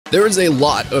There is a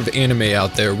lot of anime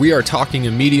out there. We are talking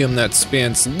a medium that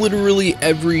spans literally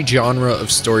every genre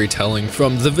of storytelling,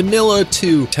 from the vanilla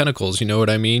to tentacles, you know what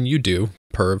I mean? You do.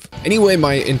 Perv. Anyway,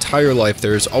 my entire life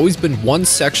there has always been one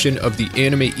section of the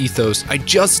anime ethos I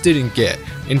just didn't get.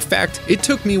 In fact, it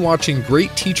took me watching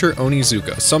Great Teacher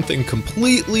Onizuka, something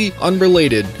completely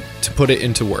unrelated, to put it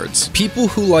into words. People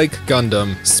who like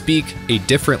Gundam speak a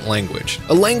different language.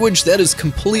 A language that is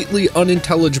completely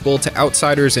unintelligible to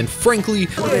outsiders and frankly,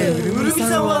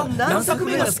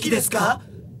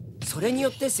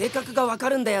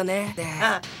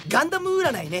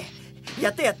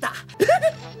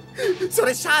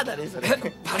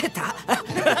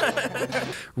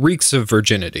 reeks of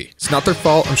virginity. It's not their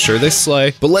fault, I'm sure they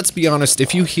slay, but let's be honest,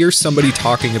 if you hear somebody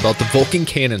talking about the Vulcan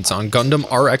cannons on Gundam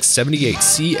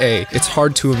RX-78CA, it's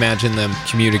hard to imagine them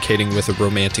communicating with a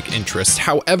romantic interest.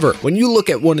 However, when you look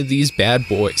at one of these bad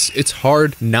boys, it's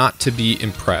hard not to be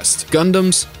impressed.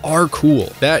 Gundams are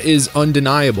cool. That is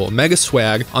undeniable. Mega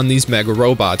swag on these mega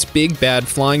robots. Big bad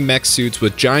flying mech suits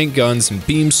with giant guns and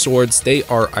beam swords. They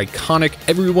are iconic.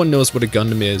 Everyone knows what a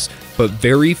Gundam is, but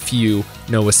very few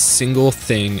know a single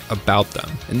thing about them.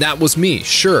 And that was me.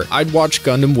 Sure, I'd watch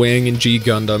Gundam Wing and G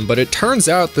Gundam, but it turns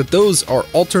out that those are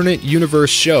alternate universe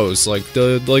shows, like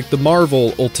the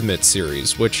Marvel Ultimate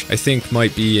series, which I think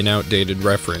might be an outdated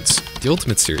reference. The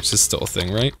Ultimate series is still a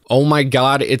thing, right? Oh my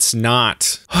god, it's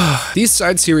not. These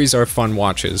side series are fun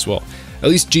watches. Well, at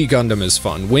least G Gundam is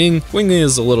fun. Wing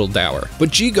is a little dour.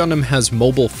 But G Gundam has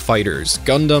mobile fighters.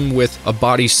 Gundam with a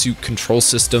bodysuit control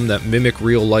system that mimic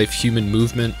real-life human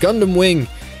movement. Gundam Wing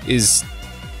is,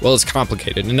 well, it's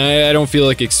complicated, and I don't feel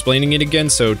like explaining it again,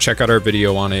 so check out our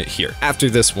video on it here. After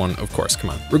this one, of course,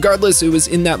 come on. Regardless, it was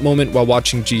in that moment while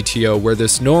watching GTO where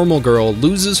this normal girl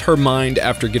loses her mind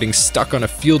after getting stuck on a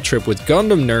field trip with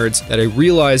Gundam nerds that I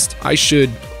realized I should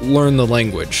learn the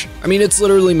language. I mean, it's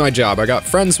literally my job. I got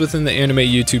friends within the anime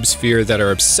YouTube sphere that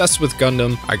are obsessed with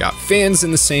Gundam. I got fans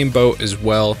in the same boat as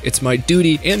well. It's my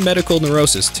duty and medical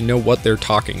neurosis to know what they're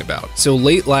talking about. So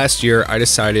late last year, I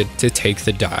decided to take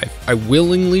the dive. I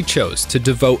willingly chose to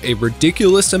devote a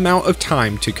ridiculous amount of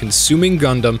time to consuming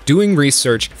Gundam, doing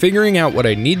research, figuring out what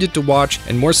I needed to watch,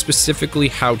 and more specifically,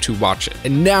 how to watch it.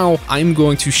 And now I'm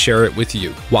going to share it with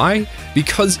you. Why?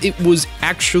 Because it was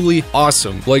actually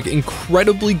awesome, like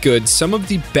incredibly good, some of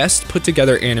the best put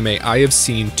together anime I have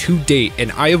seen to date,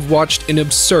 and I have watched an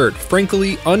absurd,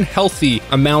 frankly unhealthy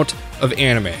amount of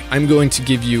anime. I'm going to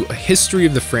give you a history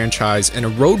of the franchise and a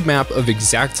roadmap of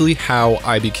exactly how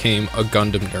I became a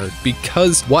Gundam nerd,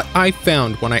 because what I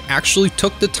found when I actually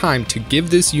took the time to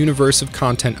give this universe of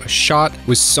content a shot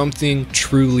was something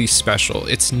truly special.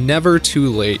 It's never too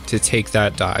late to take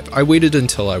that dive. I waited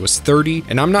until I was 30,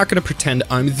 and I'm not going to pretend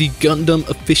I'm the Gundam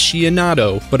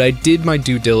aficionado, but I did my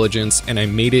due diligence and I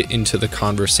made it into the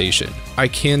conversation. I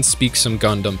can speak some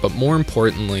Gundam, but more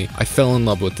importantly, I fell in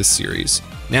love with the series.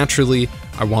 Naturally,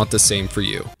 I want the same for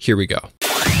you. Here we go.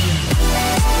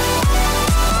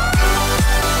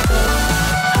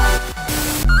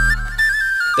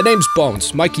 The name's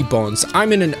Bones, Mikey Bones.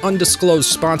 I'm in an undisclosed,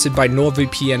 sponsored by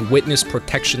NordVPN witness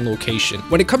protection location.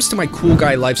 When it comes to my cool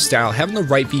guy lifestyle, having the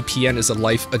right VPN is a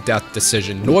life or death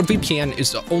decision. NordVPN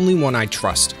is the only one I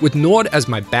trust. With Nord as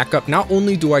my backup, not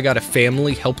only do I got a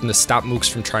family helping to stop mooks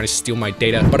from trying to steal my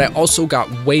data, but I also got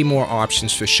way more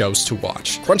options for shows to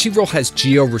watch. Crunchyroll has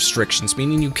geo restrictions,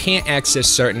 meaning you can't access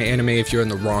certain anime if you're in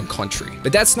the wrong country.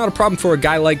 But that's not a problem for a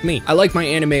guy like me. I like my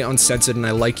anime uncensored and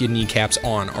I like your kneecaps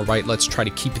on, alright? Let's try to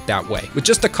keep it that way. With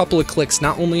just a couple of clicks,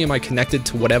 not only am I connected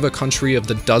to whatever country of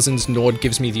the dozens Nord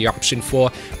gives me the option for,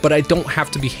 but I don't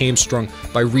have to be hamstrung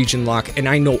by region lock, and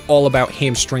I know all about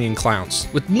hamstringing clowns.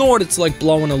 With Nord, it's like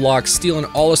blowing a lock, stealing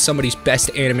all of somebody's best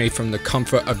anime from the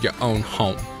comfort of your own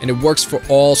home. And it works for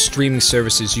all streaming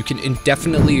services. You can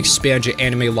indefinitely expand your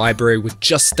anime library with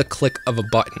just the click of a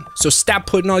button. So stop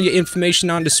putting all your information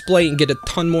on display and get a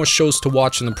ton more shows to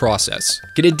watch in the process.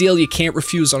 Get a deal you can't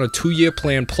refuse on a 2-year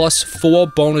plan plus 4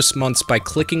 bonus months by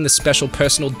clicking the special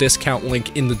personal discount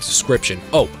link in the description.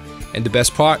 Oh, and the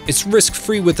best part, it's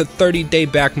risk-free with a 30-day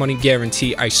back money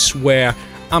guarantee. I swear,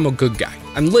 I'm a good guy.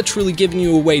 I'm literally giving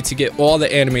you a way to get all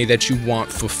the anime that you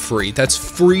want for free. That's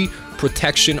free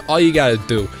protection. All you gotta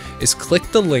do is click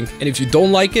the link, and if you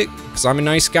don't like it, because I'm a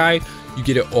nice guy, you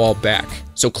get it all back.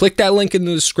 So click that link in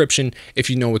the description if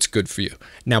you know what's good for you.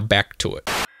 Now back to it.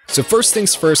 So first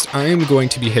things first, I am going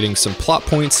to be hitting some plot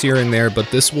points here and there,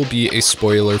 but this will be a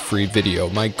spoiler-free video.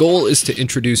 My goal is to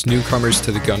introduce newcomers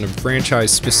to the Gundam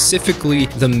franchise, specifically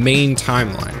the main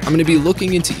timeline. I'm going to be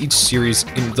looking into each series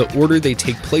in the order they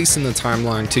take place in the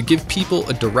timeline to give people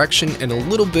a direction and a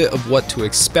little bit of what to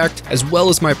expect, as well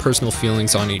as my personal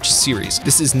feelings on each series.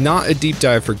 This is not a deep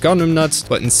dive for Gundam nuts,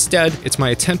 but instead, it's my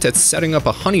attempt at setting up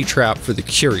a honey trap for the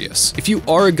curious. If you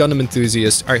are a Gundam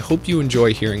enthusiast, I hope you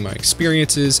enjoy hearing my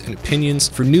experiences and opinions.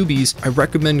 For newbies, I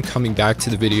recommend coming back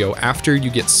to the video after you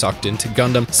get sucked into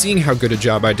Gundam, seeing how good a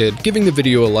job I did, giving the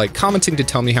video a like, commenting to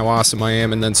tell me how awesome I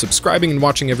am, and then subscribing and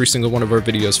watching every single one of our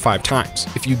videos 5 times.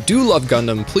 If you do love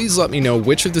Gundam, please let me know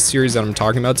which of the series that I'm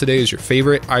talking about today is your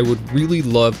favorite. I would really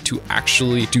love to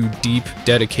actually do deep,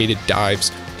 dedicated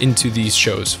dives into these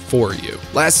shows for you.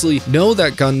 Lastly, know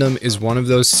that Gundam is one of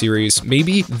those series,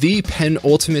 maybe the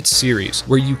penultimate series,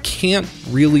 where you can't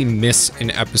really miss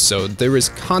an episode. There is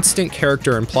constant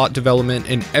character and plot development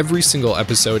in every single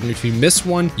episode, and if you miss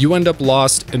one, you end up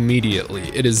lost immediately.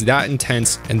 It is that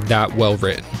intense and that well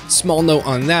written. Small note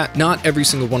on that, not every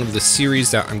single one of the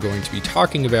series that I'm going to be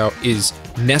talking about is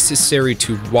necessary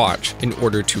to watch in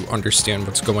order to understand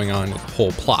what's going on in the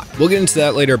whole plot. We'll get into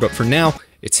that later, but for now,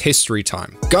 it's history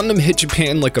time. Gundam hit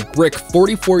Japan like a brick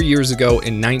 44 years ago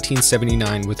in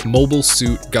 1979 with Mobile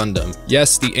Suit Gundam.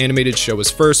 Yes, the animated show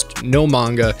was first, no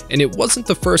manga, and it wasn't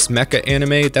the first mecha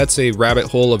anime. That's a rabbit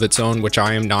hole of its own, which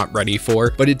I am not ready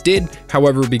for, but it did,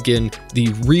 however, begin the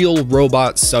real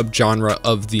robot subgenre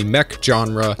of the mech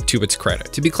genre to its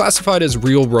credit. To be classified as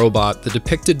real robot, the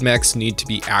depicted mechs need to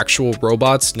be actual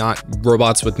robots, not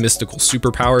robots with mystical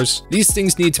superpowers. These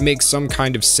things need to make some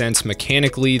kind of sense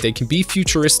mechanically. They can be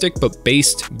futuristic, but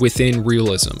based within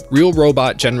realism. Real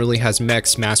Robot generally has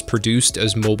mechs mass-produced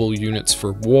as mobile units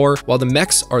for war. While the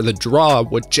mechs are the draw,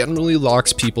 what generally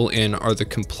locks people in are the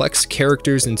complex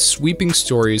characters and sweeping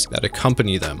stories that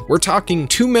accompany them. We're talking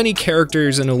too many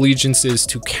characters and allegiances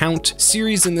to count.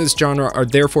 Series in this genre are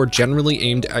therefore generally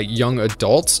aimed at young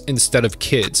adults instead of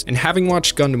kids, and having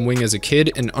watched Gundam Wing as a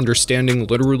kid and understanding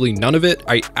literally none of it,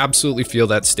 I absolutely feel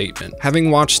that statement.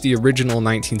 Having watched the original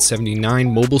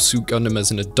 1979 Mobile Suit Gundam as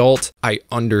an adult, I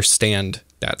understand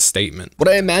that statement. What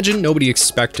I imagine nobody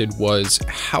expected was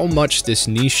how much this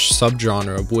niche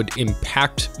subgenre would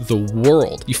impact the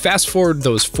world. You fast forward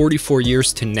those 44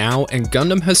 years to now, and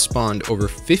Gundam has spawned over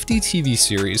 50 TV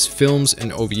series, films,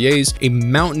 and OVAs, a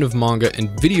mountain of manga and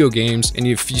video games, and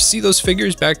if you see those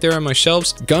figures back there on my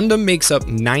shelves, Gundam makes up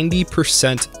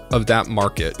 90% of that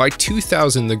market. By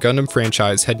 2000, the Gundam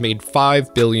franchise had made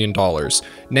 $5 billion.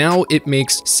 Now it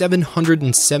makes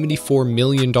 $774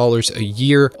 million a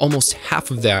year, almost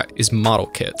half of that is model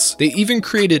kits. They even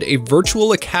created a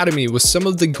virtual academy with some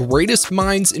of the greatest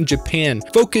minds in Japan,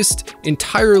 focused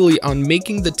entirely on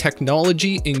making the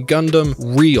technology in Gundam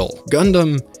real.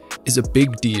 Gundam is a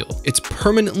big deal. It's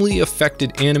permanently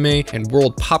affected anime and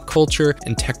world pop culture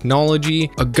and technology.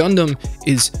 A Gundam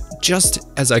is just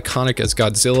as iconic as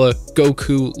Godzilla,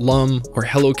 Goku, Lum, or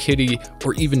Hello Kitty,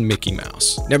 or even Mickey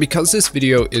Mouse. Now, because this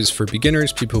video is for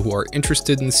beginners, people who are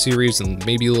interested in the series and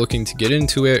maybe looking to get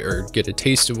into it or get a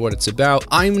taste of what it's about,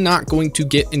 I'm not going to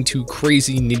get into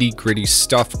crazy nitty-gritty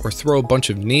stuff or throw a bunch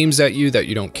of names at you that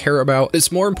you don't care about.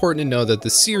 It's more important to know that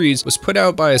the series was put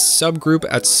out by a subgroup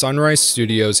at Sunrise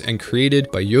Studios and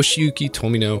created by Yoshiyuki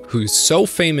Tomino, who's so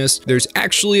famous, there's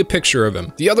actually a picture of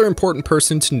him. The other important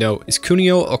person to note is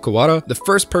Kunio Okawara, the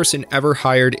first person ever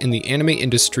hired in the anime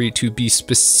industry to be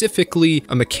specifically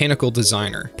a mechanical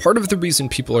designer. Part of the reason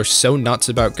people are so nuts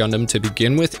about Gundam to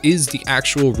begin with is the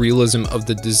actual realism of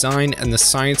the design and the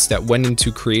science that went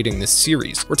into creating this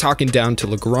series. We're talking down to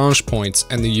Lagrange points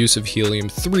and the use of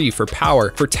helium-3 for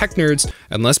power. For tech nerds,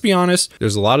 and let's be honest,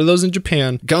 there's a lot of those in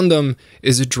Japan, Gundam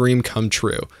is a dream come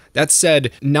true. That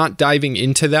said, not diving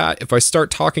into that, if I start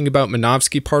talking about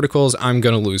Minovsky particles, I'm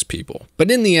gonna lose people.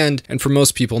 But in the end, and for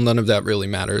most people, none of that really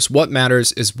matters. What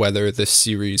matters is whether the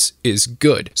series is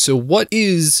good. So what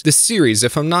is the series?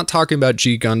 If I'm not talking about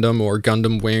G Gundam or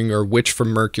Gundam Wing or Witch from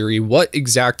Mercury, what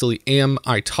exactly am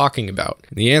I talking about?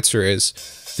 And the answer is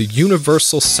the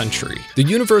Universal Century. The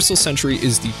Universal Century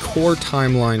is the core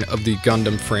timeline of the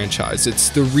Gundam franchise. It's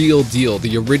the real deal,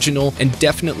 the original, and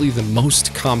definitely the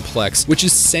most complex, which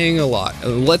is saying saying a lot.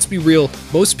 And let's be real,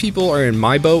 most people are in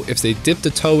my boat. If they dipped a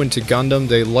toe into Gundam,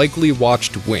 they likely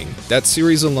watched Wing. That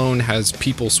series alone has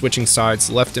people switching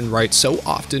sides left and right so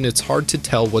often it's hard to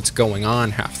tell what's going on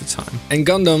half the time. And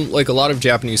Gundam, like a lot of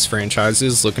Japanese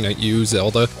franchises, looking at you,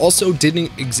 Zelda, also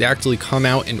didn't exactly come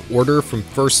out in order from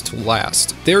first to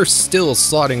last. They're still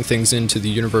slotting things into the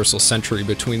Universal Century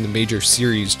between the major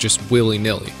series just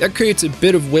willy-nilly. That creates a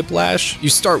bit of whiplash. You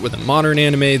start with a modern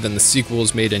anime, then the sequel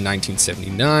was made in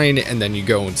 1979, and then you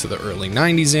go into the early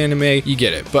 90s anime. You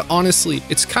get it. But honestly,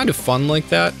 it's kind of fun like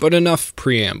that, but enough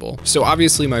preamble. So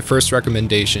obviously my first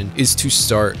recommendation is to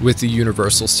start with the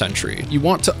Universal Century. You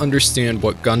want to understand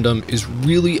what Gundam is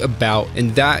really about,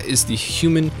 and that is the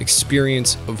human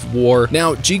experience of war.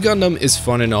 Now, G Gundam is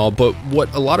fun and all, but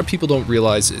what a lot of people don't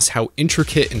realize is how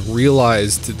intricate and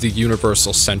realized the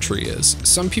Universal Century is.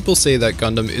 Some people say that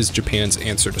Gundam is Japan's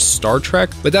answer to Star Trek,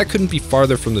 but that couldn't be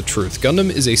farther from the truth. Gundam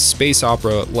is a space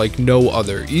opera like no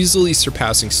other, easily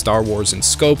surpassing Star Wars in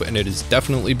scope, and it is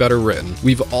definitely better written.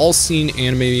 We've all seen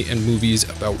anime and movies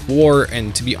about war,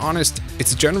 and to be honest,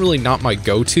 it's generally not my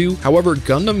go-to. However,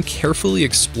 Gundam carefully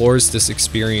explores this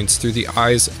experience through the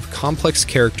eyes of complex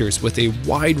characters with a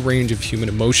wide range of human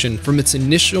emotion from its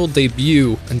initial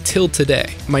debut until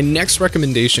today. My next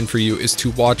recommendation for you is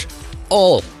to watch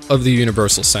all of the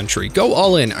Universal Century. Go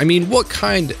all in. I mean, what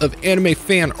kind of anime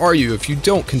fan are you if you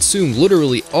don't consume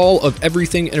literally all of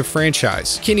everything in a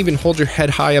franchise? You can't even hold your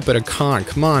head high up at a con.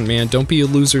 Come on, man, don't be a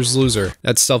loser's loser.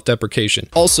 That's self-deprecation.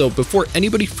 Also, before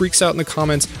anybody freaks out in the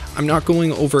comments, I'm not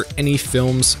going over any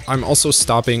films. I'm also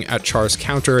stopping at Char's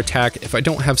counterattack. If I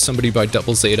don't have somebody by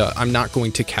Double Zeta, I'm not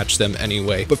going to catch them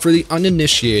anyway. But for the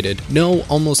uninitiated, no,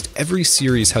 almost every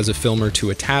series has a film or two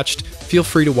attached. Feel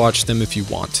free to watch them if you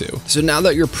want to. So now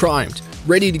that you're primed,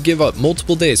 ready to give up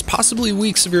multiple days, possibly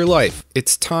weeks of your life,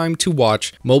 it's time to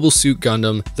watch Mobile Suit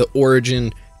Gundam: The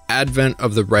Origin Advent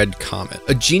of the Red Comet.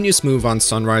 A genius move on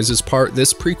Sunrise's part,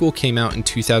 this prequel came out in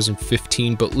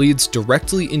 2015 but leads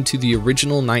directly into the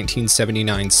original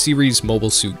 1979 series Mobile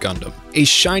Suit Gundam. A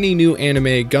shiny new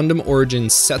anime, Gundam Origin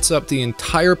sets up the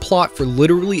entire plot for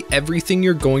literally everything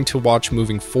you're going to watch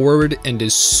moving forward and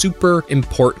is super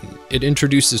important. It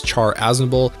introduces Char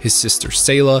Aznable, his sister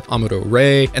Sayla, Amuro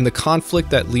Ray, and the conflict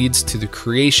that leads to the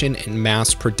creation and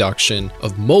mass production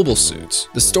of mobile suits.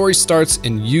 The story starts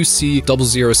in UC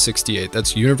 0068,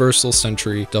 that's Universal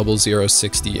Century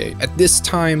 0068. At this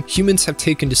time, humans have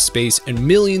taken to space and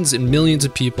millions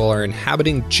of people are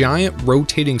inhabiting giant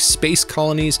rotating space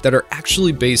colonies that are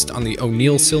actually based on the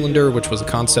O'Neill cylinder, which was a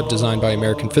concept designed by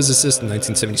American physicists in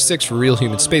 1976 for real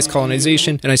human space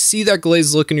colonization. And I see that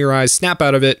glazed look in your eyes, snap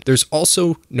out of it. There's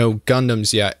also no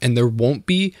Gundams yet, and there won't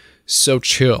be, so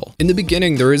chill. In the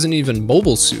beginning, there isn't even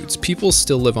mobile suits. People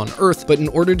still live on Earth, but in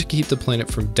order to keep the planet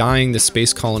from dying, the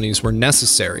space colonies were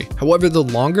necessary. However, the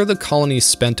longer the colonies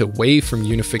spent away from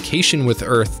unification with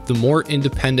Earth, the more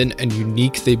independent and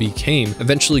unique they became,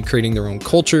 eventually creating their own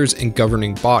cultures and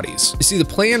governing bodies. You see, the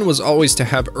plan was always to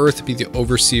have Earth be the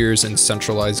overseers and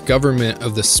centralized government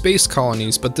of the space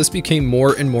colonies, but this became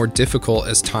more and more difficult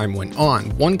as time went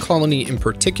on. One colony in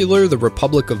particular, the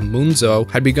Republic of Munzo,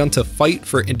 had begun to fight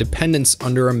for independence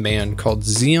under a man called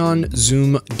Zeon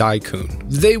Zum Daikun.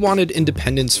 They wanted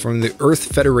independence from the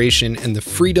Earth Federation and the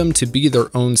freedom to be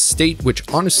their own state, which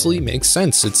honestly makes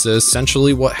sense. It's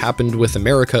essentially what happened with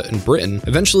America and Britain.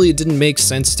 Eventually, it didn't make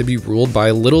sense to be ruled by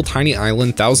a little tiny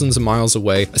island thousands of miles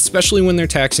away, especially when they're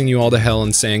taxing you all to hell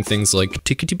and saying things like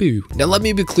tickety-boo. Now let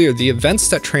me be clear, the events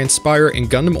that transpire in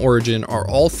Gundam Origin are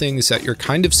all things that you're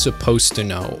kind of supposed to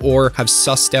know or have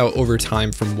sussed out over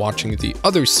time from watching the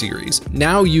other series.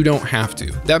 Now you don't have to.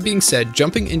 That being said,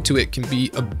 jumping into it can be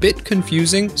a bit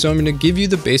confusing, so I'm going to give you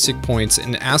the basic points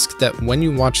and ask that when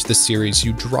you watch the series,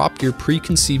 you drop your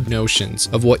preconceived notions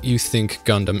of what you think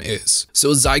Gundam is. So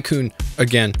Zaikun,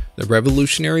 again, the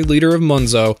revolutionary leader of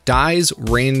Munzo, dies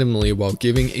randomly while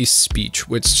giving a speech,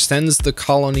 which sends the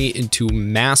colony into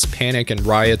mass panic and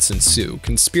riots ensue.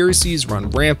 Conspiracies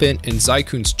run rampant, and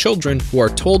Zaikun's children, who are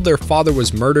told their father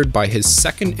was murdered by his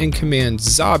second-in-command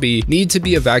Zabi, need to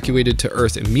be evacuated to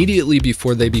Earth immediately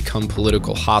before they become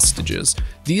political hostages.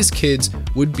 These kids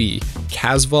would be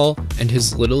Casval and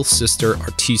his little sister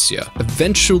Artesia.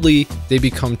 Eventually, they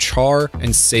become Char and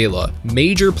Sayla,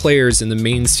 major players in the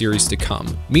main series to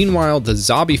come. Meanwhile, the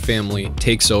Zabi family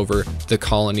takes over the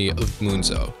colony of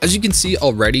Munzo. As you can see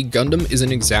already, Gundam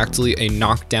isn't exactly a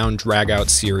knockdown, drag-out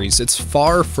series. It's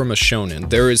far from a shonen.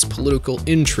 There is political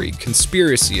intrigue,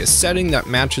 conspiracy, a setting that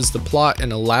matches the plot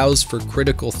and allows for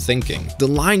critical thinking. The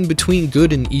line between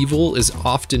good and evil is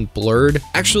often blurred.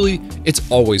 Actually, it's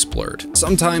always blurred.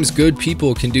 Sometimes good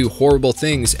people can do horrible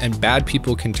things and bad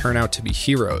people can turn out to be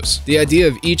heroes. The idea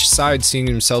of each side seeing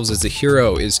themselves as a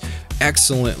hero is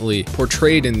excellently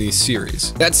portrayed in these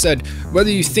series. That said, whether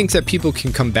you think that people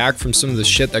can come back from some of the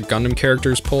shit that Gundam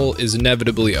characters pull is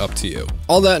inevitably up to you.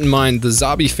 All that in mind, the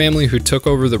Zabi family who took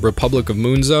over the Republic of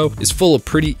Munzo is full of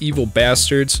pretty evil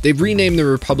bastards. They've renamed the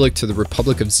Republic to the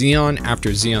Republic of Zeon after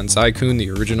Zeon Zaikun, the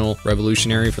original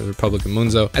revolutionary for the Republic of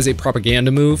Munzo, as a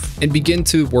propaganda move, and begin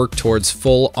to work towards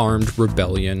full armed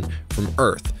rebellion from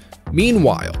Earth.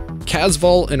 Meanwhile,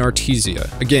 Casval and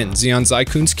Artesia, again Zeon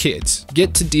Zaikun's kids,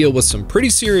 get to deal with some pretty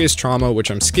serious trauma,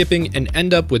 which I'm skipping, and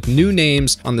end up with new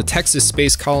names on the Texas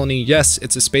space colony. Yes,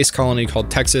 it's a space colony called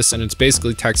Texas, and it's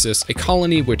basically Texas, a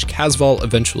colony which Casval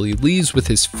eventually leaves with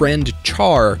his friend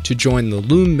Char to join the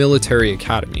Loom Military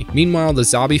Academy. Meanwhile, the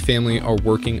Zabi family are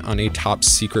working on a top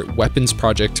secret weapons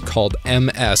project called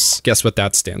MS. Guess what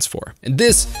that stands for? And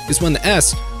this is when the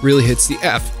S really hits the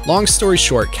F. Long story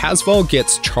short, Casval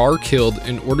gets Char killed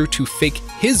in order to fake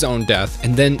his own death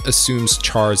and then assumes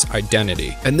Char's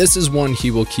identity. And this is one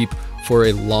he will keep for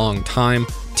a long time.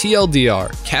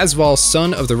 TLDR, Casval,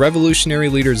 son of the revolutionary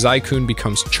leader Zaikun,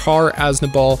 becomes Char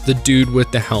Aznabal, the dude with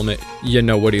the helmet. You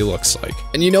know what he looks like.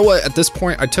 And you know what? At this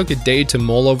point, I took a day to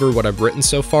mull over what I've written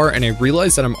so far, and I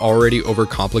realized that I'm already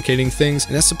overcomplicating things,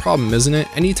 and that's the problem, isn't it?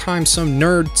 Anytime some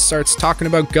nerd starts talking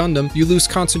about Gundam, you lose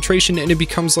concentration, and it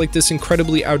becomes like this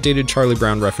incredibly outdated Charlie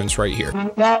Brown reference right here.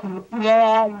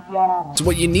 So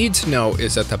what you need to know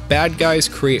is that the bad guys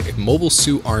create a mobile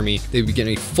suit army, they begin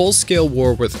a full-scale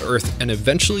war with Earth, and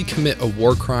eventually commit a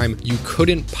war crime you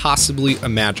couldn't possibly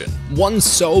imagine. One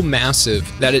so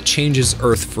massive that it changes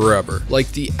Earth forever,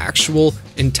 like the actual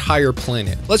entire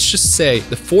planet. Let's just say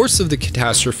the force of the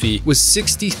catastrophe was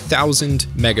 60,000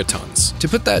 megatons. To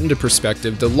put that into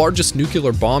perspective, the largest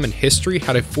nuclear bomb in history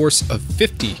had a force of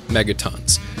 50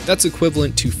 megatons. That's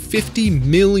equivalent to 50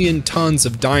 million tons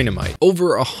of dynamite,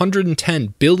 over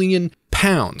 110 billion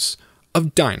pounds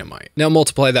of dynamite. Now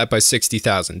multiply that by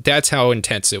 60,000. That's how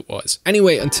intense it was.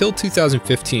 Anyway, until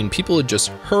 2015, people had just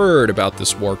heard about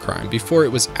this war crime before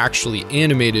it was actually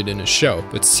animated in a show,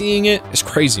 but seeing it is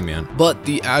crazy, man. But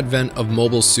the advent of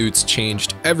mobile suits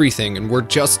changed everything, and we're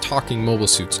just talking mobile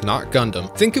suits, not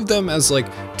Gundam. Think of them as like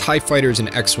TIE fighters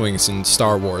and X-Wings in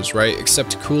Star Wars, right?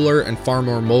 Except cooler and far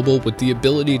more mobile with the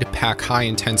ability to pack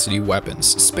high-intensity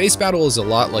weapons. Space battle is a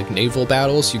lot like naval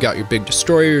battles. You got your big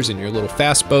destroyers and your little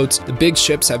fast boats. The big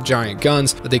ships have giant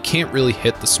guns, but they can't really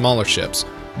hit the smaller ships.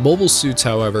 Mobile suits,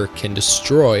 however, can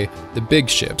destroy the big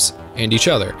ships and each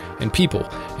other and people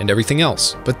and everything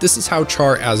else. But this is how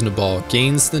Char Aznabal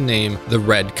gains the name the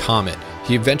Red Comet.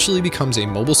 He eventually becomes a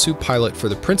mobile suit pilot for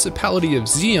the Principality of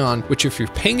Zeon, which, if you're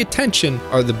paying attention,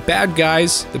 are the bad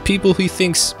guys, the people he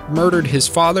thinks murdered his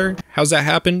father. How's that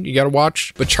happen? You gotta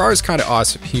watch. But Char is kind of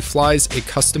awesome. He flies a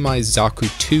customized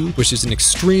Zaku 2, which is an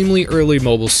extremely early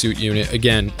mobile suit unit,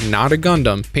 again, not a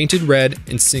Gundam, painted red,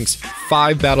 and sinks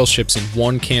 5 battleships in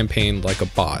one campaign like a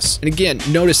boss. And again,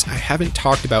 notice I haven't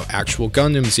talked about actual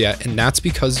Gundams yet, and that's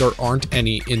because there aren't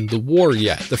any in the war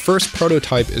yet. The first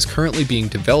prototype is currently being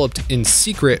developed in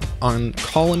secret on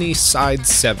Colony Side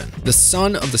 7. The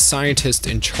son of the scientist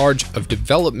in charge of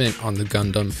development on the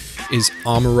Gundam is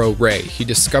Amuro Ray. He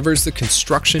discovers the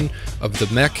construction of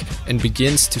the mech and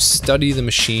begins to study the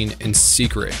machine in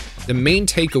secret. The main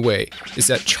takeaway is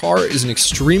that Char is an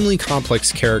extremely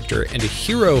complex character and a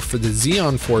hero for the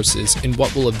Zeon forces in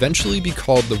what will eventually be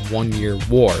called the 1 Year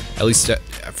War, at least at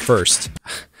first.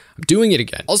 I'm doing it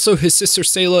again. Also, his sister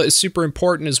Sayla is super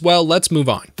important as well. Let's move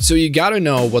on. So you gotta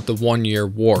know what the 1 Year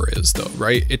War is though,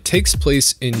 right? It takes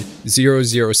place in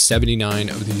 0079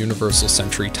 of the Universal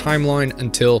Century timeline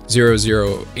until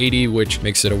 0080, which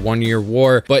makes it a 1 Year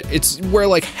War, but it's where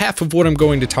like half of what I'm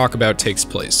going to talk about takes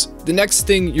place. The next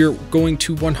thing you're going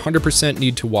to 100%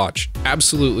 need to watch,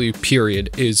 absolutely period,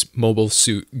 is Mobile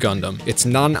Suit Gundam. It's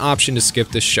not an option to skip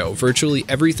this show. Virtually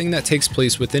everything that takes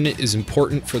place within it is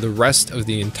important for the rest of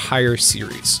the entire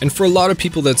series. And for a lot of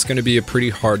people, that's going to be a pretty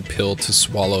hard pill to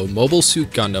swallow. Mobile Suit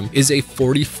Gundam is a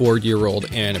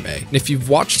 44-year-old anime. And if you've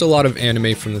watched a lot of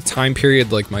anime from the time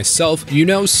period like myself, you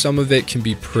know some of it can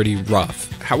be pretty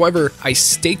rough. However, I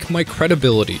stake my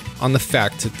credibility on the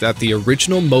fact that the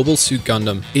original Mobile Suit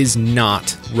Gundam is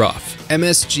not rough.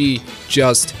 MSG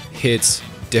just hits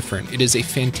different. It is a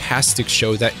fantastic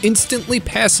show that instantly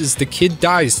passes the kid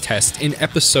dies test in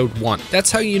episode 1. That's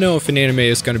how you know if an anime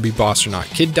is going to be boss or not.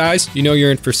 Kid dies, you know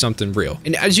you're in for something real.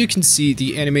 And as you can see,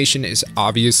 the animation is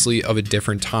obviously of a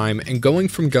different time, and going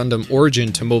from Gundam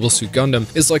Origin to Mobile Suit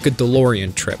Gundam is like a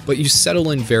DeLorean trip, but you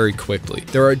settle in very quickly.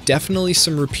 There are definitely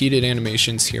some repeated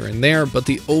animations here and there, but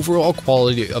the overall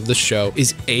quality of the show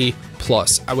is A+.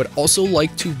 I would also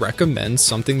like to recommend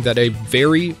something that I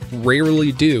very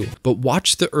rarely do, but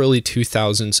watch the early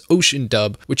 2000s Ocean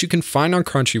dub, which you can find on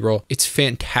Crunchyroll. It's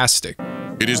fantastic.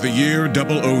 It is the year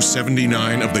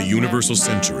 0079 of the Universal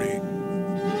Century.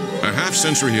 A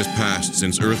half-century has passed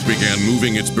since Earth began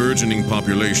moving its burgeoning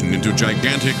population into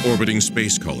gigantic orbiting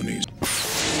space colonies.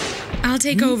 I'll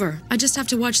take over. I just have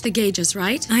to watch the gauges,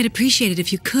 right? I'd appreciate it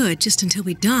if you could, just until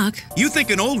we dock. You think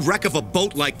an old wreck of a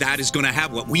boat like that is gonna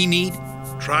have what we need?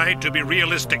 Try to be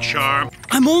realistic, Charm.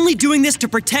 I'm only doing this to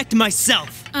protect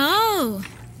myself. Oh,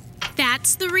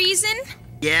 that's the reason?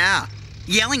 Yeah.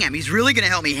 Yelling at me is really gonna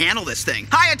help me handle this thing.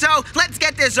 Hayato, let's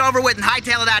get this over with and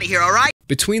hightail it out of here, alright?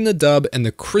 Between the dub and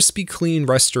the crispy clean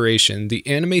restoration, the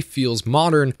anime feels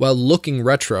modern while looking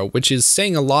retro, which is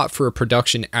saying a lot for a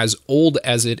production as old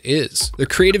as it is. The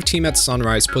creative team at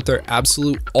Sunrise put their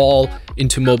absolute all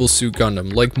into Mobile Suit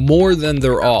Gundam, like more than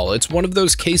their all. It's one of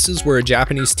those cases where a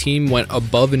Japanese team went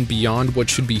above and beyond what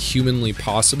should be humanly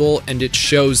possible, and it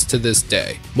shows to this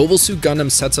day. Mobile Suit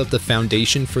Gundam sets up the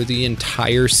foundation for the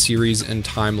entire series and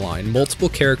timeline. Multiple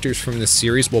characters from the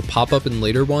series will pop up in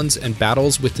later ones, and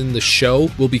battles within the show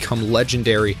will become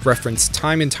legendary, referenced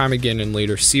time and time again in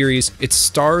later series. It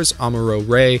stars Amuro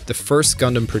Ray, the first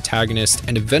Gundam protagonist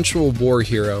and eventual war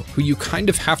hero, who you kind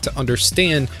of have to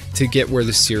understand to get where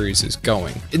the series is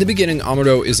going. In the beginning,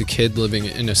 Amuro is a kid living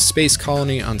in a space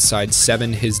colony on Side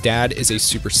 7. His dad is a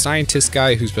super scientist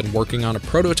guy who's been working on a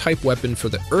prototype weapon for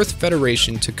the Earth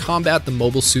Federation to combat the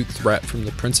mobile suit threat from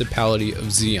the Principality of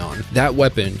Zeon. That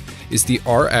weapon is the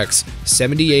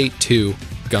RX-78-2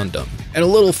 Gundam. And a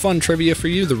little fun trivia for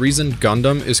you, the reason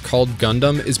Gundam is called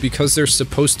Gundam is because they're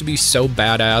supposed to be so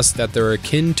badass that they're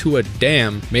akin to a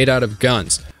dam made out of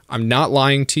guns. I'm not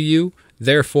lying to you,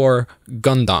 therefore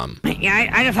Gundam. Yeah,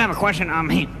 I just have a question.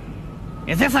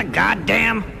 Is this a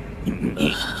goddamn?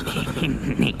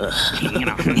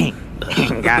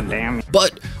 Goddamn.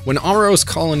 But when Amuro's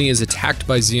colony is attacked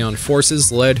by Zeon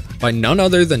forces led by none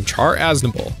other than Char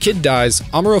Aznable, Kid dies,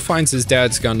 Amuro finds his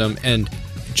dad's Gundam and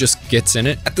just gets in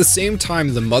it. At the same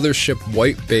time, the mothership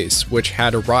White Base, which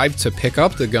had arrived to pick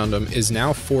up the Gundam, is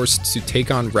now forced to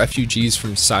take on refugees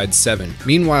from Side 7.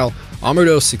 Meanwhile,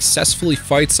 Amuro successfully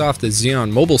fights off the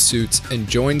Zeon mobile suits and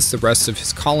joins the rest of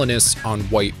his colonists on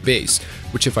White Base,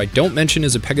 which if I don't mention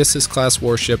is a Pegasus class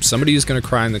warship, somebody is going to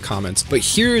cry in the comments. But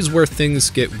here is where things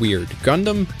get weird.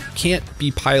 Gundam can't be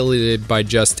piloted by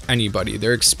just anybody.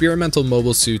 They're experimental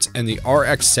mobile suits, and the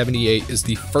RX-78 is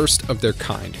the first of their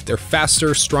kind. They're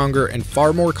faster, stronger, and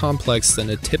far more complex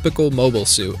than a typical mobile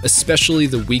suit, especially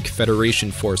the weak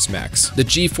Federation Force mechs. The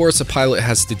G-force a pilot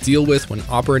has to deal with when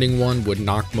operating one would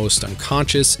knock most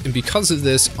unconscious, and because of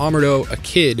this, Amuro, a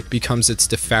kid, becomes its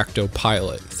de facto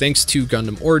pilot. Thanks to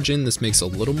Gundam Origin, this makes a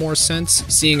little more sense,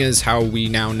 seeing as how we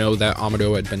now know that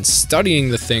Amuro had been studying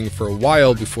the thing for a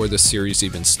while before the series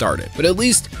even started. But at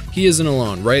least he isn't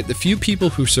alone, right? The few people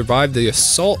who survived the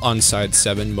assault on Side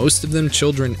 7, most of them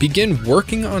children, begin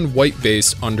working on White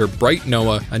Base under Bright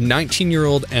Noah, a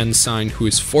 19-year-old ensign who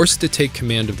is forced to take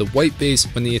command of the White Base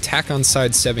when the attack on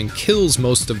Side 7 kills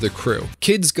most of the crew.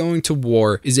 Kids going to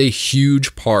war is a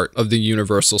huge part of the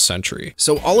Universal Century.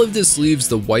 So all of this leaves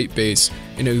the White Base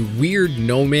in a weird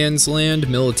no man's land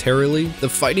militarily. The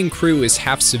fighting crew is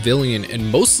half civilian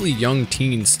and mostly young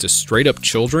teens to straight up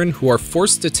children who are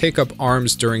forced to take up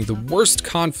arms during the worst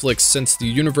conflicts since the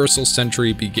Universal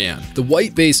Century began. The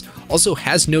White Base also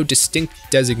has no distinct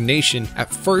designation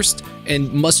at first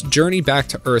and must journey back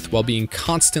to Earth while being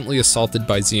constantly assaulted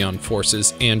by Zeon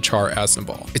forces and Char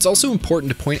Aznable. It's also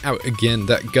important to point out again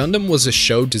that Gundam was a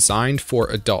show designed for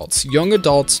adults, young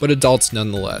adults, but adults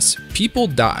nonetheless. People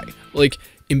die, like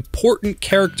important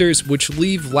characters, which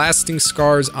leave lasting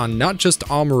scars on not just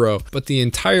Amuro, but the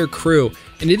entire crew,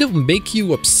 and it'll make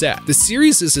you upset. The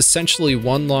series is essentially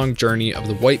one long journey of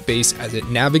the White Base as it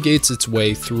navigates its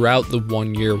way throughout the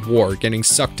 1-year war, getting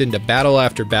sucked into battle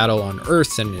after battle on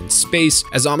Earth and in space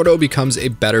as Amuro becomes a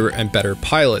better and better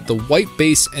pilot. The White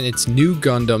Base and its new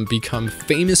Gundam become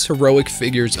famous heroic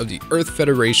figures of the Earth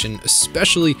Federation,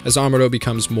 especially as Amuro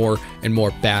becomes more and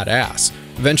more badass,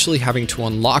 eventually having to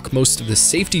unlock most of the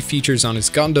safety features on his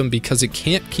Gundam because it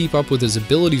can't keep up with his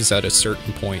abilities at a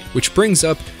certain point, which brings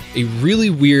up a really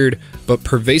weird but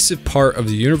pervasive part of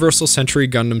the Universal Century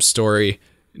Gundam story,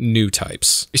 new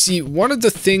types. You see, one of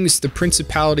the things the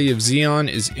Principality of Xeon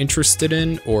is interested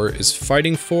in, or is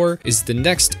fighting for, is the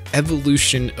next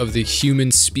evolution of the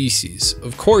human species.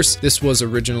 Of course, this was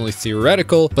originally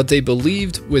theoretical, but they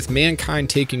believed with mankind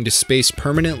taking to space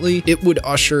permanently, it would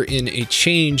usher in a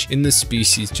change in the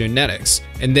species genetics.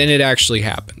 And then it actually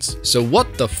happens. So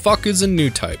what the fuck is a new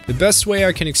type? The best way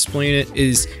I can explain it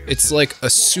is it's like a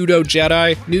pseudo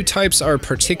Jedi. New types are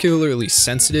particularly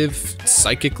sensitive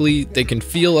psychically. They can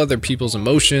feel other people's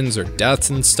emotions or deaths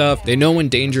and stuff. They know when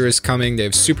danger is coming. They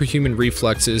have superhuman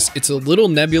reflexes. It's a little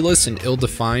nebulous and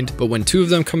ill-defined, but when two of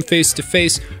them come face to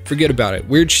face, forget about it.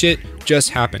 Weird shit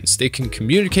just happens. They can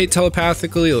communicate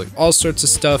telepathically, like all sorts of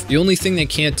stuff. The only thing they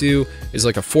can't do is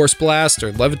like a force blast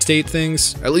or levitate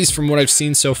things, at least from what I've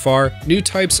seen so far. New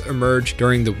types emerge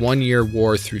during the 1-year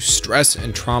war through stress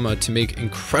and trauma to make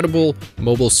incredible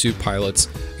mobile suit pilots.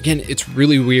 Again, it's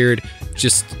really weird.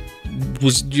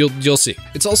 You'll see.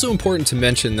 It's also important to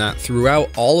mention that throughout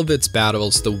all of its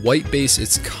battles, the white base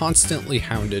is constantly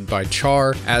hounded by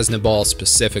Char, as Nabal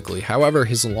specifically. However,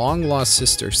 his long-lost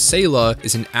sister Sayla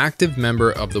is an active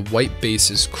member of the white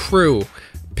base's crew,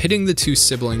 pitting the two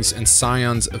siblings and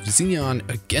scions of Xeon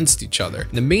against each other.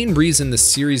 The main reason the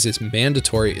series is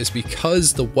mandatory is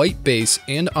because the White Base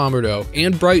and Amuro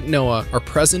and Bright Noah are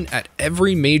present at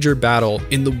every major battle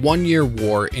in the 1-year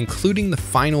war, including the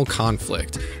final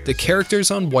conflict. The characters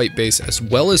on White Base as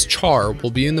well as Char will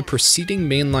be in the preceding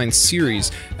mainline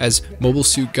series, as Mobile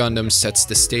Suit Gundam sets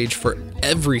the stage for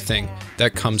everything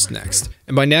that comes next.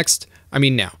 And by next, I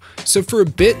mean now. So for a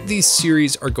bit, these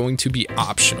series are going to be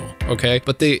optional, okay?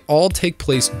 But they all take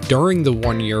place during the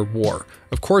 1-year war.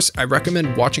 Of course, I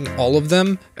recommend watching all of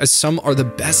them, as some are the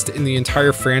best in the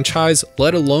entire franchise,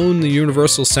 let alone the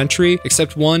Universal Century,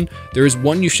 except one. There is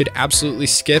one you should absolutely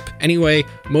skip. Anyway,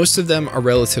 most of them are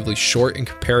relatively short in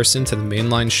comparison to the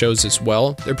mainline shows as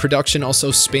well. Their production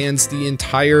also spans the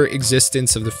entire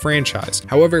existence of the franchise.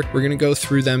 However, we're going to go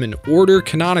through them in order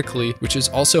canonically, which is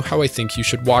also how I think you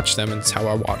should watch them, and it's how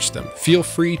I watch them. Feel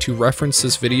free to reference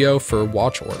this video for a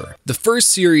watch order. The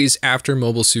first series after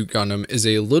Mobile Suit Gundam is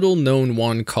a little known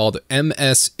one called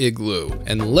MS Igloo,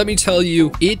 and let me tell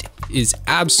you, it is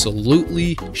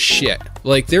absolutely shit.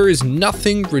 Like, there is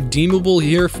nothing redeemable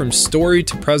here from story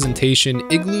to presentation.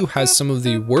 Igloo has some of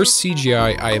the worst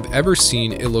CGI I have ever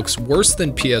seen. It looks worse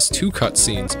than PS2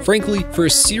 cutscenes. Frankly, for a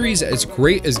series as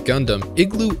great as Gundam,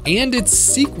 Igloo and its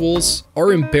sequels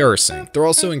are embarrassing. They're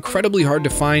also incredibly hard to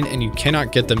find, and you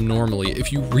cannot get them normally.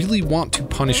 If you really want to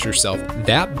punish yourself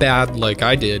that bad like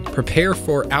I did, prepare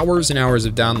for hours and hours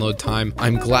of download time.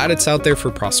 I'm glad it's out there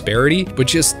for prosperity, but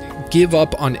just give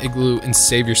up on Igloo and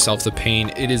save yourself the pain.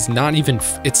 It is not even,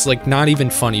 it's like not even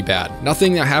funny bad.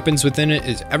 Nothing that happens within it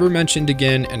is ever mentioned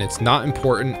again, and it's not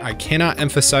important. I cannot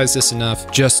emphasize this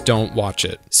enough. Just don't watch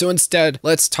it. So instead,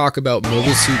 let's talk about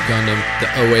Mobile Suit Gundam, the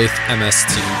 08th MS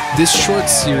Team. This short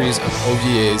series of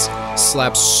OVAs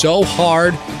slaps so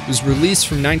hard. It was released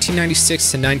from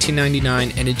 1996 to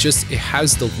 1999, and it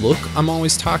has the look I'm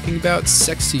always talking about.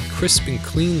 Sexy, crisp, and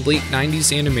clean late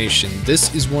 90s animation.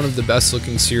 This is one of the best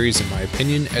looking series in my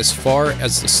opinion. As far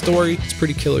as the story, it's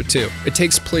pretty killer too. It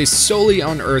takes place solely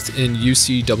on Earth in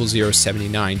UC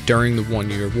 0079 during the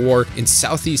 1-year war in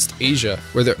Southeast Asia,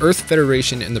 where the Earth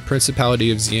Federation and the Principality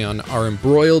of Xeon are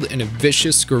embroiled in a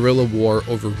vicious guerrilla war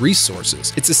over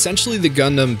resources. It's essentially the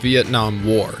Gundam Vietnam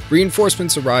War.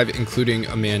 Reinforcements arrive, including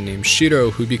a man named Shiro,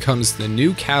 who becomes the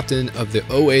new captain of the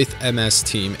 08th MS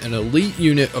Team, an elite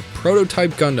unit of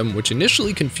prototype Gundam, which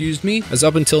initially confused me, as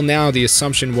up until now the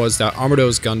assumption was that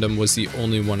Amuro's Gundam was the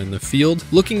only one in the field.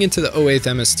 Looking into the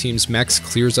 08th MS Team's mechs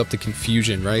clears up the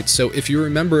confusion, right? So if you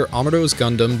remember, Amuro's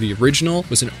Gundam, the original,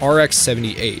 was an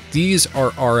RX-78. These are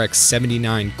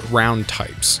RX-79 ground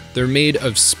types. They're made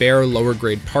of spare lower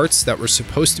grade parts that were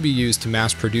supposed to be used to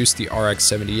mass produce the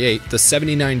RX-78. The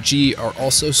 79G are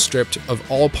also stripped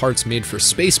of all parts made for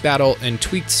space battle and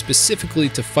tweaked specifically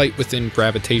to fight within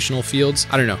gravitational fields.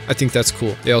 I don't know, I think that's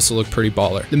cool. They also look pretty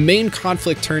baller. The main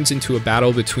conflict turns into a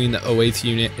battle between the 08th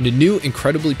unit and a new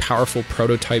incredibly powerful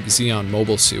prototype Xeon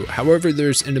mobile suit. However,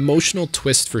 there's an emotional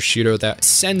twist for Shiro that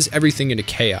sends everything into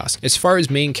chaos. As far as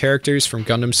main characters from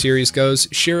Gundam series goes,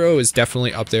 Shiro is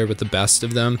definitely up there with the best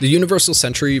of them. The Universal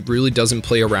Century really doesn't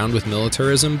play around with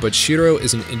militarism, but Shiro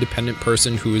is an independent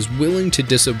person who is willing to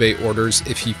disobey disobey orders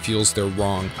if he feels they're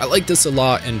wrong. I like this a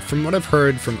lot, and from what I've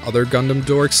heard from other Gundam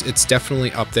dorks, it's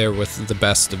definitely up there with the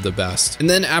best of the best. And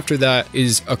then after that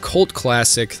is a cult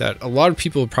classic that a lot of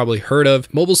people have probably heard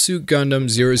of, Mobile Suit Gundam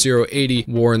 0080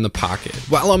 War in the Pocket.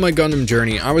 While on my Gundam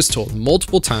journey, I was told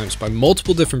multiple times by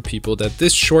multiple different people that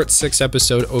this short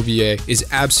 6-episode OVA is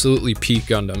absolutely peak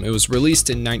Gundam. It was released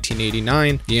in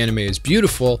 1989, the anime is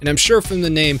beautiful, and I'm sure from the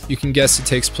name you can guess it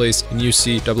takes place in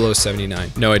UC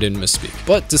 0079. No, I didn't misspeak.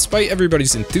 But despite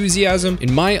everybody's enthusiasm,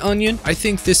 in my onion, I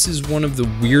think this is one of the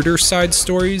weirder side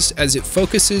stories as it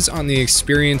focuses on the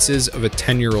experiences of a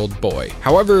 10-year-old boy.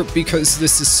 However, because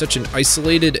this is such an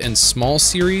isolated and small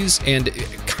series and it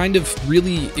kind of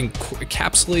really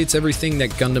encapsulates everything that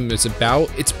Gundam is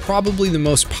about, it's probably the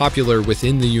most popular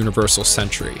within the Universal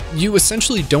Century. You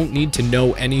essentially don't need to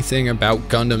know anything about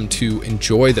Gundam to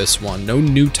enjoy this one. No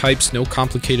new types, no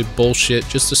complicated bullshit,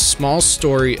 just a small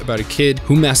story about a kid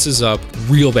who messes up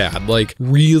real bad, like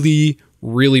really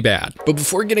bad. But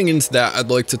before getting into that, I'd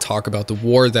like to talk about the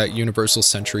war that Universal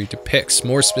Century depicts,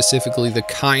 more specifically the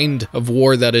kind of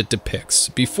war that it depicts.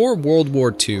 Before World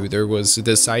War II, there was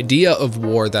this idea of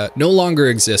war that no longer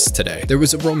exists today. There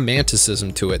was a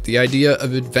romanticism to it, the idea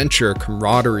of adventure,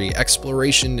 camaraderie,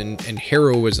 exploration, and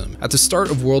heroism. At the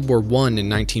start of World War I in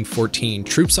 1914,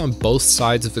 troops on both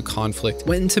sides of the conflict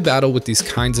went into battle with these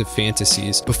kinds of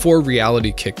fantasies before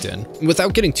reality kicked in.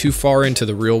 Without getting too far into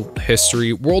the real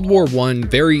history, World War I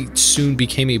very soon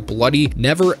became a bloody,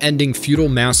 never-ending feudal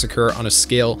massacre on a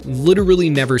scale literally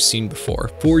never seen before.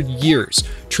 For years,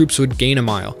 troops would gain a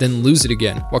mile, then lose it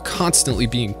again, while constantly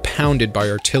being pounded by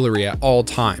artillery at all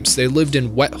times. They lived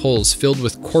in wet holes filled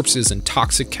with corpses and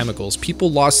toxic chemicals. People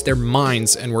lost their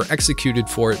minds and were executed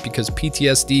for it because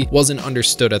PTSD wasn't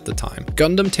understood at the time.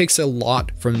 Gundam takes a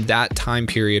lot from that time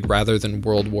period rather than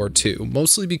World War II,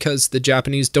 mostly because the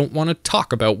Japanese don't want to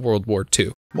talk about World War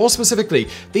II. More specifically,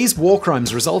 these war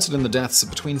crimes resulted in the deaths of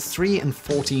between 3 and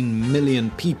 14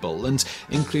 million people and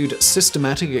include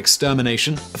systematic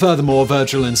extermination. Furthermore,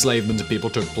 virtual enslavement of people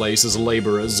took place as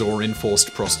laborers or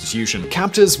enforced prostitution.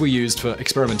 Captors were used for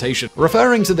experimentation.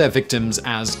 Referring to their victims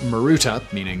as maruta,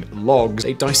 meaning logs,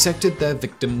 they dissected their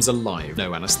victims alive,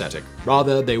 no anesthetic.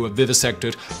 Rather, they were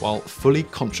vivisected while fully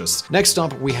conscious. Next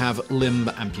up, we have limb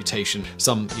amputation.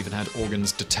 Some even had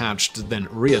organs detached, then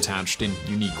reattached in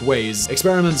unique ways.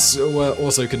 Experiments were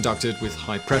also conducted with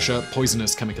high pressure,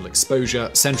 poisonous chemical exposure,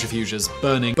 centrifuges,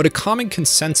 burning. But a common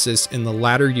consensus in the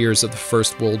latter years of the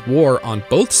First World War on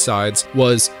both sides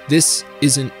was this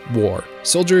isn't war.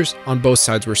 Soldiers on both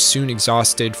sides were soon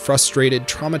exhausted, frustrated,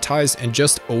 traumatized, and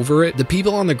just over it. The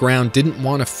people on the ground didn't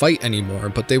want to fight anymore,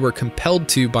 but they were compelled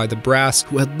to by the brass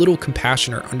who had little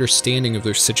compassion or understanding of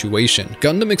their situation.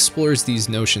 Gundam explores these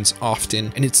notions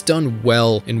often, and it's done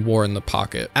well in War in the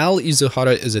Pocket. Al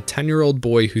Izuhara is a 10-year-old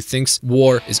boy who thinks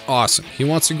war is awesome. He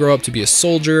wants to grow up to be a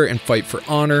soldier and fight for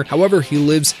honor. However, he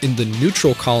lives in the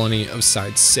neutral colony of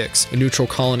Side 6, a neutral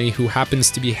colony who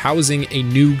happens to be housing a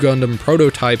new Gundam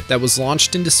prototype that was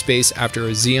launched into space after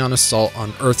a Zeon assault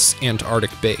on Earth's Antarctic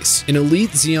base. An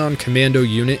elite Zeon commando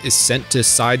unit is sent to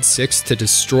Side 6 to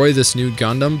destroy this new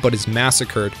Gundam, but is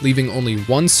massacred, leaving only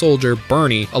one soldier,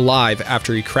 Bernie, alive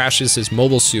after he crashes his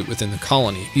mobile suit within the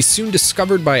colony. He's soon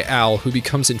discovered by Al, who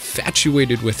becomes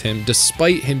infatuated with him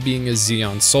despite him being a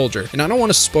Zeon soldier. And I don't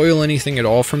want to spoil anything at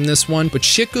all from this one, but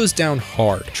shit goes down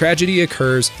hard. Tragedy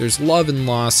occurs, there's love and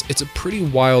loss, it's a pretty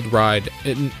wild ride,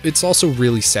 and it's also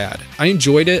really sad. I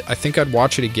enjoyed it, I think I'd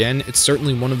watch it again. It's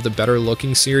certainly one of the better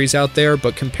looking series out there,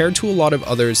 but compared to a lot of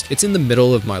others, it's in the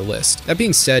middle of my list. That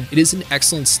being said, it is an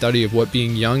excellent study of what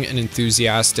being young and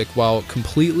enthusiastic while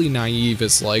completely naive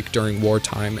is like during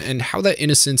wartime, and how that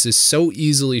innocence is so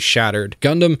easily shattered.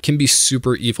 Gundam can be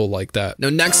super evil like that. Now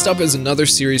next up is another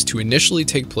series to initially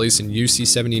take place in UC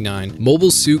 79,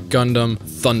 Mobile Suit Gundam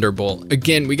Thunderbolt.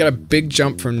 Again, we got a big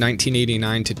jump from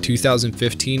 1989 to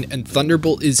 2015, and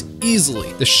Thunderbolt is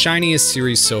easily the shiniest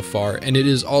series so far, and it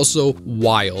is also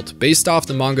wild. Based off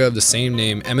the manga of the same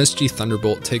name, MSG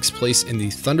Thunderbolt takes place in the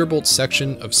Thunderbolt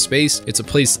section of space. It's a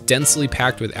place densely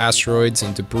packed with asteroids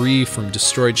and debris from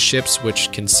destroyed ships,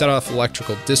 which can set off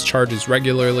electrical discharges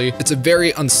regularly. It's a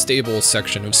very unstable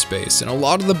section of space, and a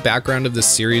lot of the background of this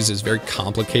series is very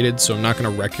complicated, so I'm not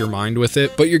going to wreck your mind with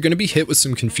it, but you're going to be hit with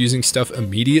some confusing stuff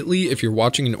immediately if you're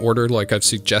watching in order like I've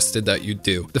suggested that you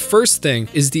do. The first thing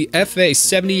is the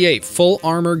FA-78 Full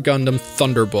Armor Gundam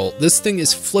Thunderbolt. This thing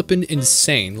is flippin'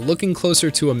 insane, looking closer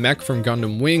to a mech from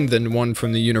Gundam Wing than one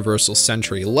from the Universal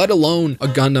Century, let alone a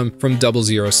Gundam from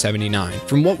 0079.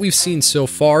 From what we've seen so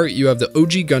far, you have the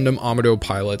OG Gundam Amado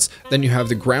pilots, then you have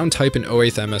the ground type and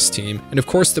 08th MS team, and of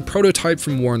course the prototype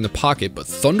from War in the Pocket, but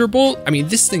Thunderbolt? I mean,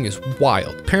 this thing is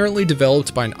wild. Apparently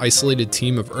developed by an isolated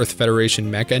team of Earth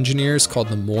Federation mech engineers called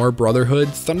the Moore Brotherhood,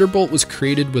 Thunderbolt was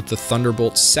created with the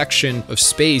Thunderbolt section of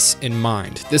space in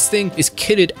mind. This thing is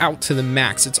kitted out to the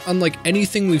max. It's unlike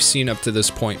anything we've seen up to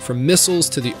this point. From missiles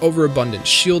to the overabundant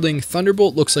shielding,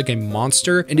 Thunderbolt looks like a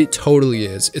monster, and it totally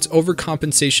is. It's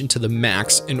overcompensation to the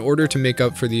max in order to make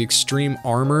up for the extreme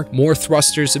armor. More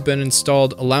thrusters have been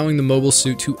installed, allowing the mobile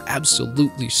suit to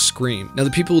absolutely scream. Now, the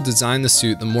people who designed the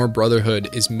suit, the Moore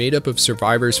Brotherhood, is made up of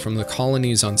survivors from the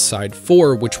colonies on Side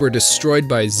 4, which were destroyed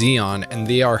by Zeon, and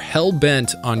they are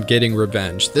hell-bent on getting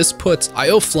revenge. This puts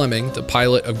Io Fleming, the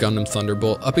pilot of Gundam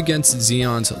Thunderbolt, up against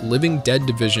Zeon's Living Dead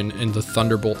division in the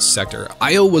Thunderbolt sector.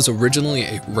 Io was originally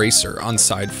a racer on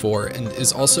Side 4 and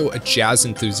is also a jazz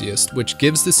enthusiast, which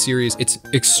gives the series its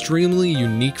extremely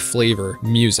unique flavor,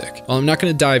 music. Well, I'm not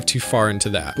going to dive too far into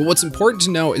that, but what's important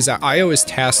to know is that Io is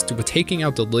tasked with taking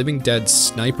out the Living Dead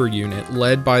sniper unit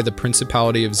led by the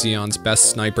Principality of Zeon's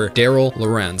best sniper, Daryl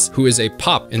Lorenz, who is a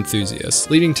pop enthusiast,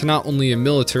 leading to not only a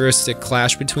militaristic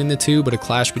clash between the two, but a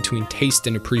clash between taste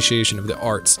and appreciation of the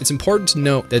arts. It's important to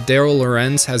note that Daryl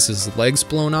Lorenz has his legs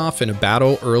blown off in a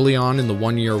battle early on in the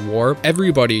 1-year war.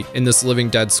 Everybody in this Living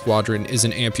Dead squadron is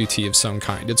an amputee of some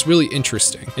kind. It's really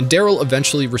interesting. And Daryl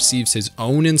eventually receives his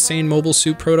own insane mobile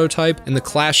suit prototype, and the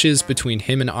clashes between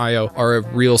him and Io are a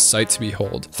real sight to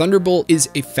behold. Thunderbolt is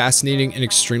a fascinating and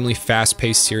extremely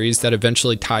fast-paced series that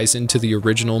eventually ties into the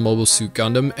original Mobile Suit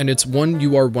Gundam, and it's one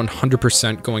you are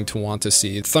 100% going to want to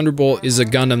see. Thunderbolt is a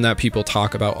Gundam that people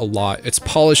talk about a lot. It's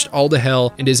polished all to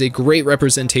hell and is a great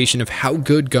representation of how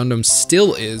good Gundam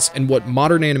still is and what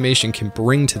modern animation can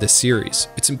bring to the series.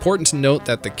 It's important to note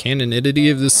that the canonity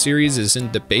of this series is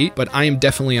in debate, but I am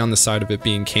definitely on the side of it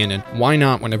being canon. Why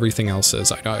not when everything else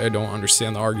is? I don't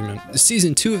understand the argument. The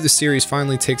season 2 of the series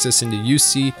finally takes us into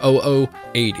UC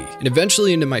 0080, and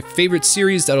eventually into my favorite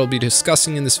series that I'll be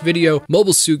discussing in this video,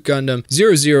 Mobile Suit Gundam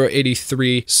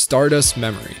 0083 Stardust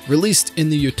Memory. Released in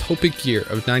the utopic year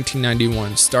of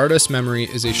 1991, Stardust Memory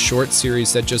is a short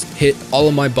series that just hit all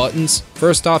of my buttons.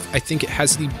 First off, I think it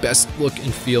has the best look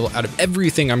and feel out of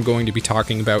everything I'm going to be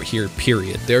talking about here,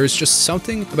 period. There is just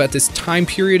something about this time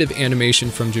period of animation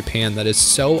from Japan that is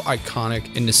so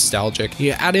iconic and nostalgic.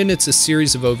 You add in it's a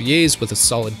series of OVAs with a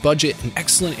solid budget, an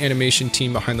excellent animation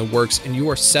team behind the works, and you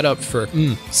are set up for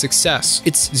success.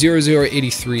 It's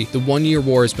 0083. The 1-year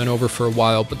war has been over for a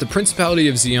while, but the Principality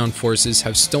of Zeon forces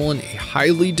have stolen a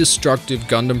highly destructive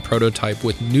Gundam prototype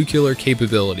with nuclear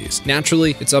capabilities.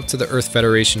 Naturally, it's up to the Earth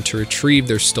Federation to retrieve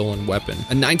their stolen weapon.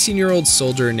 A 19-year-old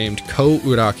soldier named Ko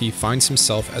Uraki finds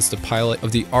himself as the pilot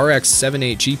of the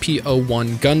RX-78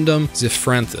 GP-01 Gundam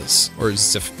Zephyranthus, or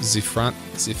Zephyranthus,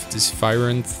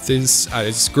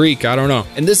 it's Greek, I don't know.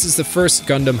 And this is the first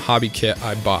Gundam hobby kit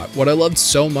I bought. What I loved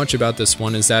so much about this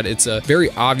one is that it's a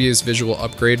very obvious visual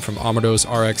upgrade from Amado's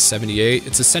RX-78.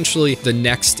 It's essentially the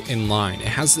next in line. It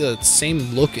has the same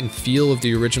look and feel of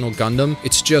the original Gundam,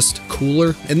 it's just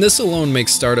cooler. And this alone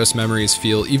makes Stardust Memories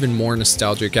feel even more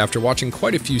nostalgic after watching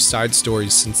quite a few side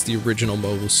stories since the original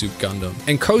Mobile Suit Gundam.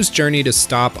 And Ko's journey to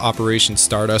stop Operation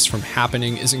Stardust from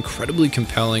happening is incredibly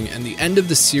compelling, and the end of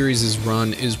the series'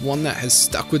 run is one that has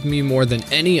stuck with me more than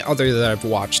any other that I've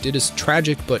watched. It is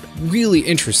tragic but really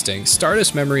interesting.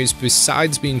 Stardust Memories,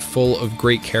 besides being full of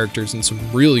great characters and some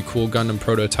really cool Gundam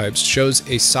prototypes, shows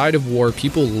a side of war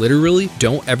people literally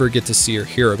don't ever get to see or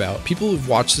hear about. People who've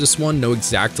watched this one know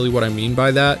exactly what I mean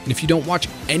by that, and if you don't watch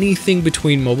anything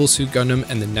between Mobile Suit Gundam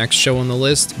and the next show on the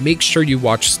list, make sure you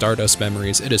watch Stardust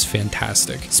Memories. It is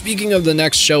fantastic. Speaking of the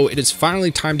next show, it is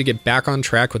finally time to get back on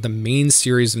track with the main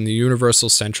series in the Universal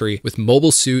Century with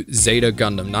Mobile Suit Zeta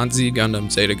Gundam, not Z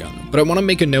Gundam, Zeta Gundam. But I want to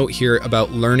make a note here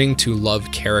about learning to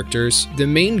love characters. The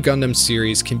main Gundam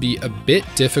series can be a bit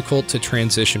difficult to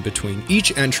transition between.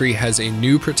 Each entry has a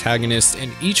new protagonist,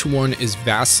 and each one is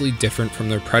vastly different from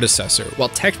their predecessor. While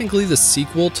technically the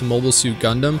sequel to Mobile Suit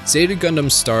Gundam, Zeta Gundam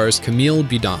stars Camille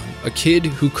Bidan, a kid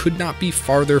who could not be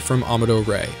farther from Amado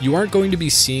Ray. You aren't going to be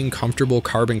seeing comfortable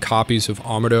carbon copies of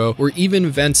Amado, or even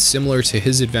events similar to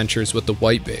his adventures with the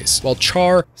White Base. While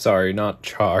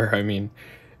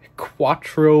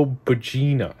Quattro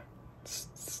Bagina.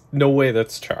 No way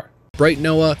that's Char. Bright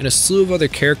Noah and a slew of other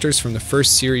characters from the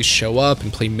first series show up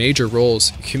and play major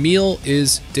roles. Camille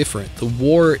is different. The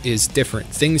war is different.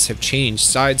 Things have changed,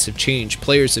 sides have changed,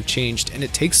 players have changed, and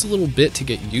it takes a little bit to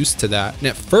get used to that. And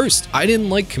at first, I didn't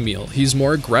like Camille. He's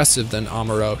more aggressive than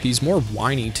Amuro. He's more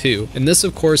whiny too. And this,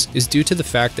 of course, is due to the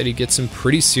fact that he gets some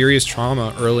pretty serious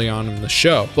trauma early on in the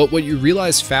show. But what you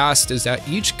realize fast is that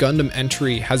each Gundam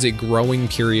entry has a growing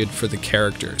period for the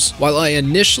characters. While I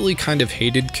initially kind of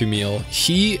hated Camille,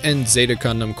 he and Zeta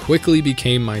Gundam quickly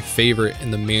became my favorite in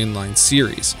the mainline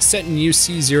series. Set in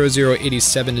UC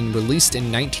 0087 and released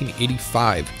in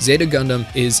 1985, Zeta Gundam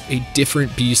is a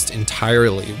different beast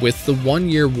entirely. With the 1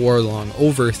 year war long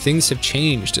over, things have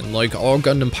changed, and like all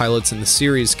Gundam pilots in the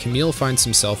series, Camille finds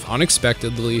himself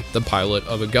unexpectedly the pilot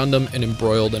of a Gundam and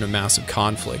embroiled in a massive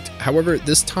conflict. However,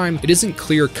 this time it isn't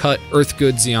clear-cut Earth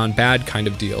good, Zeon bad kind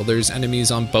of deal. There's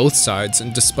enemies on both sides,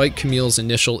 and despite Camille's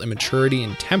initial immaturity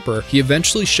and temper, he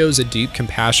eventually shows a deep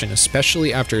compassion,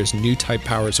 especially after his new type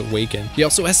powers awaken. He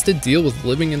also has to deal with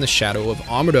living in the shadow of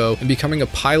Amuro and becoming a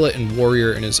pilot and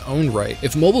warrior in his own right.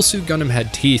 If Mobile Suit Gundam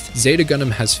had teeth, Zeta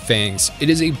Gundam has fangs. It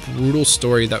is a brutal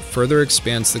story that further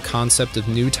expands the concept of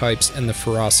new types and the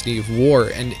ferocity of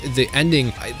war, and the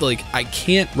ending, I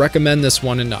can't recommend this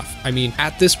one enough. I mean,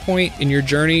 at this point in your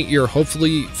journey, you're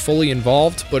hopefully fully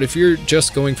involved, but if you're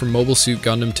just going from Mobile Suit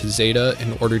Gundam to Zeta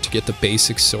in order to get the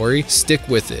basic story, stick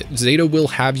with it. Zeta will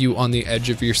have you on the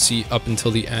edge of your seat up until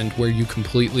the end where you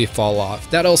completely fall off.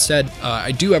 That all said,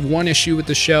 I do have one issue with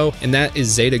the show, and that is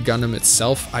Zeta Gundam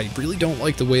itself. I really don't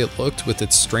like the way it looked with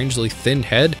its strangely thin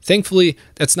head. Thankfully,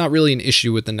 that's not really an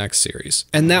issue with the next series,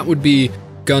 and that would be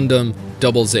Gundam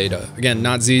Double Zeta. Again,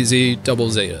 not ZZ, Double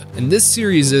Zeta. And this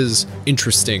series is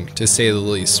interesting, to say the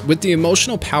least. With the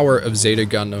emotional power of Zeta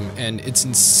Gundam and its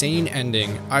insane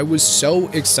ending, I was so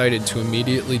excited to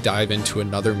immediately dive into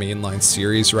another mainline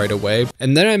series right away.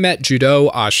 And then I met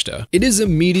Judo Ashita. It is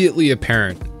immediately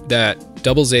apparent that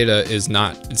Double Zeta is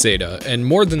not Zeta, and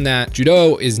more than that,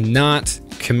 Judo is not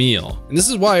Camille. And this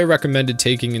is why I recommended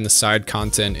taking in the side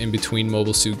content in between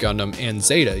Mobile Suit Gundam and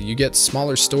Zeta. You get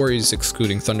smaller stories,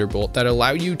 excluding Thunderbolt, that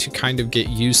allow you to kind of get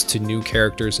used to new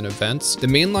characters and events. The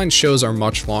mainline shows are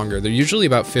much longer. They're usually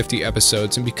about 50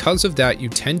 episodes, and because of that, you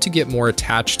tend to get more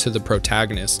attached to the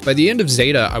protagonist. By the end of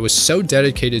Zeta, I was so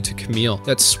dedicated to Camille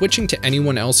that switching to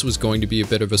anyone else was going to be a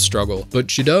bit of a struggle, but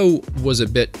Judo was a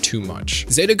bit too much.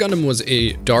 Zeta Gundam was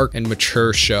a dark and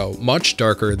mature show, much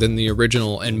darker than the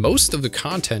original and most of the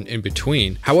content in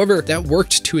between. However, that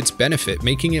worked to its benefit,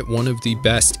 making it one of the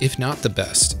best, if not the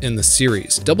best, in the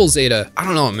series. Double Zeta, I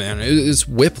don't know, man, it is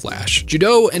whiplash.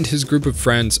 Judo and his group of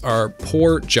friends are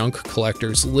poor junk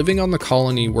collectors living on the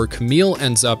colony where Camille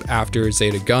ends up after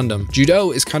Zeta Gundam.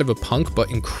 Judo is kind of a punk,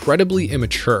 but incredibly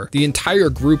immature. The entire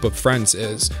group of friends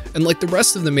is. And like the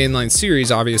rest of the mainline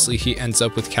series, obviously he ends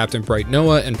up with Captain Bright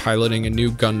Noah and piloting a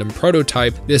new Gundam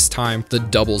prototype, this time the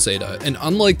Double Zeta. And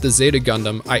unlike the Zeta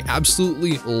Gundam, I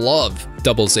absolutely love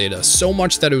Double Zeta so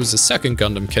much that it was the second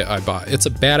Gundam kit I bought. It's a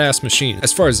badass machine.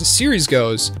 As far as the series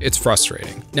goes, it's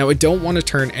frustrating. Now, I don't want to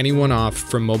turn anyone off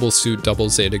from Mobile Suit Double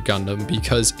Zeta Gundam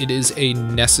because it is a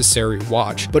necessary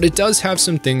watch, but it does have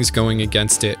some things going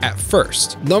against it at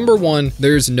first. Number one,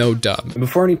 there's no dub.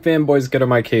 Before any fanboys get on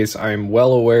my case, I'm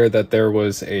well aware that there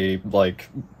was a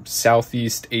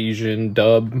Southeast Asian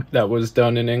dub that was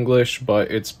done in English, but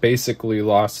it's basically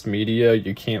lost media.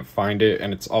 You can't find it,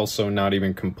 and it's also not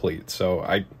even complete, so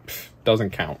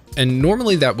doesn't count. And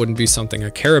normally that wouldn't be something I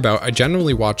care about. I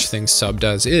generally watch things subbed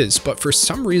as is, but for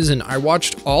some reason I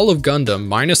watched all of Gundam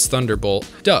minus Thunderbolt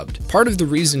dubbed. Part of the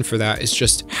reason for that is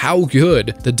just how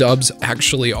good the dubs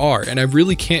actually are, and I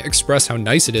really can't express how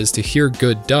nice it is to hear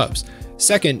good dubs.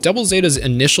 Second, Double Zeta's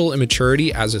initial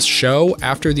immaturity as a show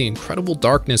after the incredible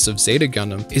darkness of Zeta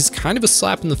Gundam is kind of a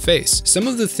slap in the face. Some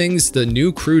of the things the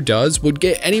new crew does would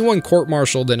get anyone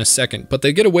court-martialed in a second, but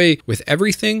they get away with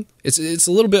everything. It's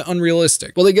a little bit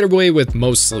unrealistic. Well, they get away with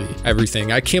mostly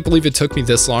everything. I can't believe it took me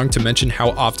this long to mention how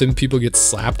often people get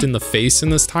slapped in the face in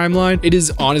this timeline. It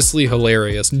is honestly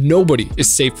hilarious. Nobody is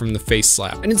safe from the face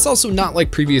slap. And it's also not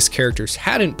like previous characters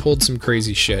hadn't pulled some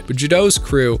crazy shit, but Judo's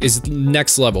crew is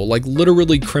next level, like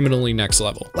literally criminally next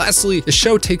level. Lastly, the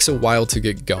show takes a while to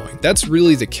get going. That's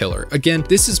really the killer. Again,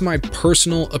 this is my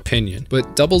personal opinion,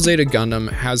 but Double Zeta Gundam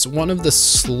has one of the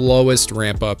slowest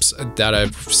ramp-ups that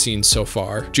I've seen so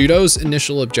far. Judo's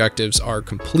initial objectives are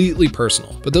completely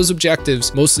personal, but those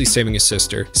objectives, mostly saving his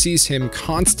sister, sees him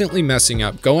constantly messing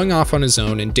up, going off on his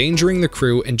own, endangering the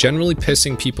crew, and generally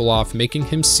pissing people off, making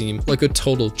him seem like a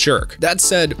total jerk. That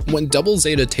said, when Double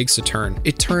Zeta takes a turn,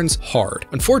 it turns hard.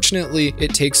 Unfortunately,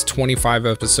 it takes 24 25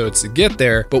 episodes to get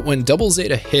there, but when Double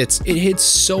Zeta hits, it hits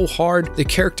so hard, the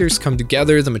characters come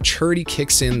together, the maturity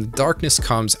kicks in, the darkness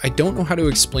comes. I don't know how to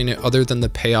explain it other than the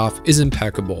payoff is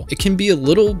impeccable. It can be a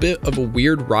little bit of a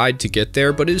weird ride to get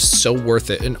there, but it is so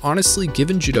worth it. And honestly,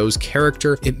 given Jidou's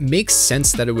character, it makes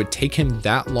sense that it would take him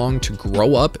that long to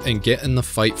grow up and get in the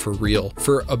fight for real,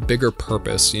 for a bigger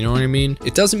purpose, you know what I mean?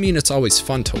 It doesn't mean it's always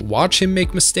fun to watch him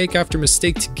make mistake after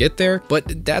mistake to get there,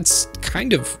 but that's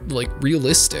kind of like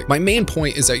realistic. My main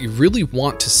point is that you really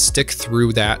want to stick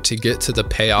through that to get to the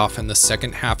payoff in the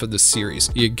second half of the series.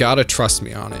 You gotta trust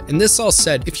me on it. And this all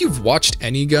said, if you've watched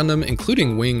any Gundam,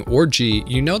 including Wing or G,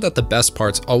 you know that the best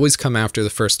parts always come after the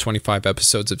first 25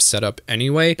 episodes of setup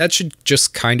anyway. That should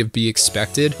just kind of be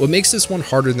expected. What makes this one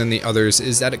harder than the others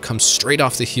is that it comes straight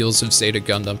off the heels of Zeta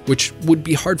Gundam, which would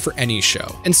be hard for any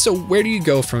show. And so where do you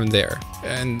go from there?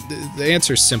 And the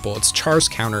answer is simple. It's Char's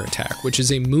Counterattack, which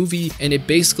is a movie, and it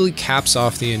basically caps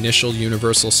off the initial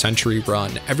Universal Century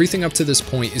run. Everything up to this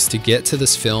point is to get to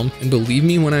this film, and believe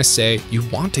me when I say you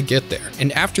want to get there.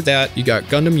 And after that, you got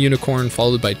Gundam Unicorn,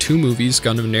 followed by 2 movies,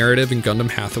 Gundam Narrative and Gundam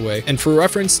Hathaway. And for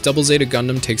reference, Double Zeta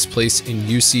Gundam takes place in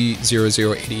UC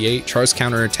 0088, Char's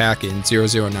Counterattack in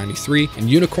 0093, and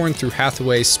Unicorn through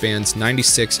Hathaway spans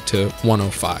 96 to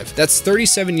 105. That's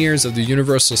 37 years of the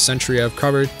Universal Century I've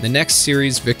covered. The next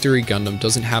series, Victory Gundam,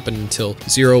 doesn't happen until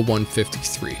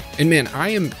 0153. And man, I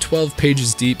am 12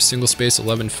 pages deep, single space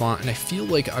 11 font, and I feel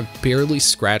like I've barely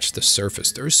scratched the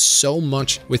surface. There's so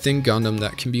much within Gundam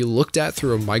that can be looked at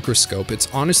through a microscope. It's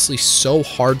honestly so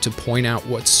hard to point out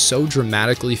what's so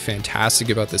dramatically fantastic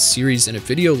about the series in a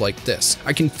video like this.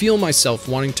 I can feel myself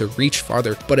wanting to reach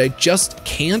farther, but I just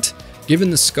can't,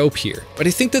 given the scope here. But I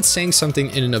think that's saying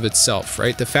something in and of itself,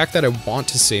 right? The fact that I want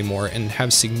to say more and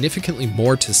have significantly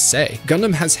more to say.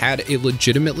 Gundam has had a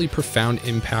legitimately profound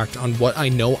impact on what I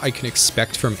know I can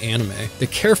expect from anime. The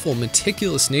careful,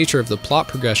 meticulous nature of the plot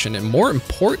progression, and more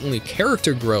importantly,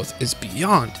 character growth, is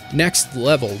beyond next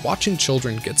level. Watching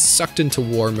children get sucked into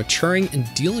war, maturing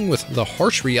and dealing with the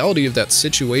harsh reality of that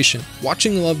situation,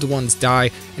 watching loved ones die,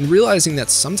 and realizing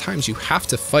that sometimes you have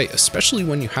to fight, especially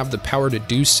when you have the power to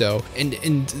do so,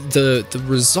 and the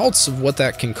results of what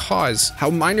that can cause, how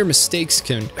minor mistakes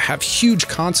can have huge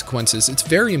consequences. It's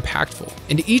very impactful.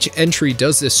 And each entry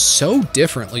does this so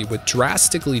differently with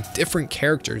drastically different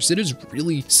characters. It is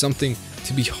really something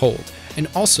to behold. And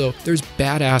also, there's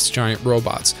badass giant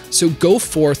robots. So go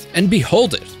forth and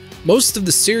behold it. Most of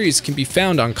the series can be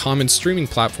found on common streaming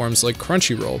platforms like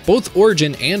Crunchyroll. Both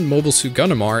Origin and Mobile Suit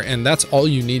Gundam are, and that's all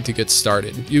you need to get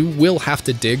started. You will have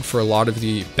to dig for a lot of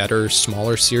the better,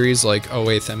 smaller series like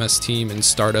 08th MS Team and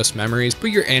Stardust Memories,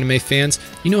 but you're anime fans,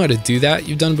 you know how to do that.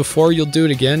 You've done it before, you'll do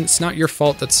it again. It's not your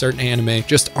fault that certain anime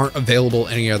just aren't available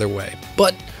any other way.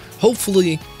 But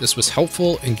hopefully this was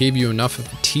helpful and gave you enough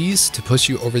of a tease to push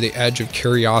you over the edge of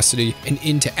curiosity and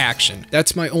into action.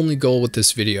 That's my only goal with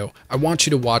this video. I want you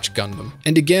to watch Gundam.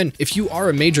 And again, if you are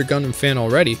a major Gundam fan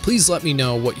already, please let me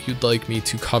know what you'd like me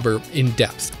to cover in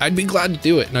depth. I'd be glad to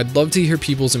do it, and I'd love to hear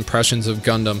people's impressions of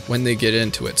Gundam when they get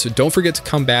into it. So don't forget to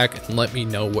come back and let me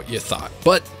know what you thought.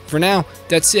 But for now,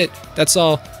 that's it. That's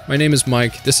all. My name is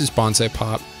Mike. This is Bonsai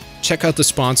Pop. Check out the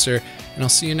sponsor, and I'll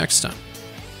see you next time.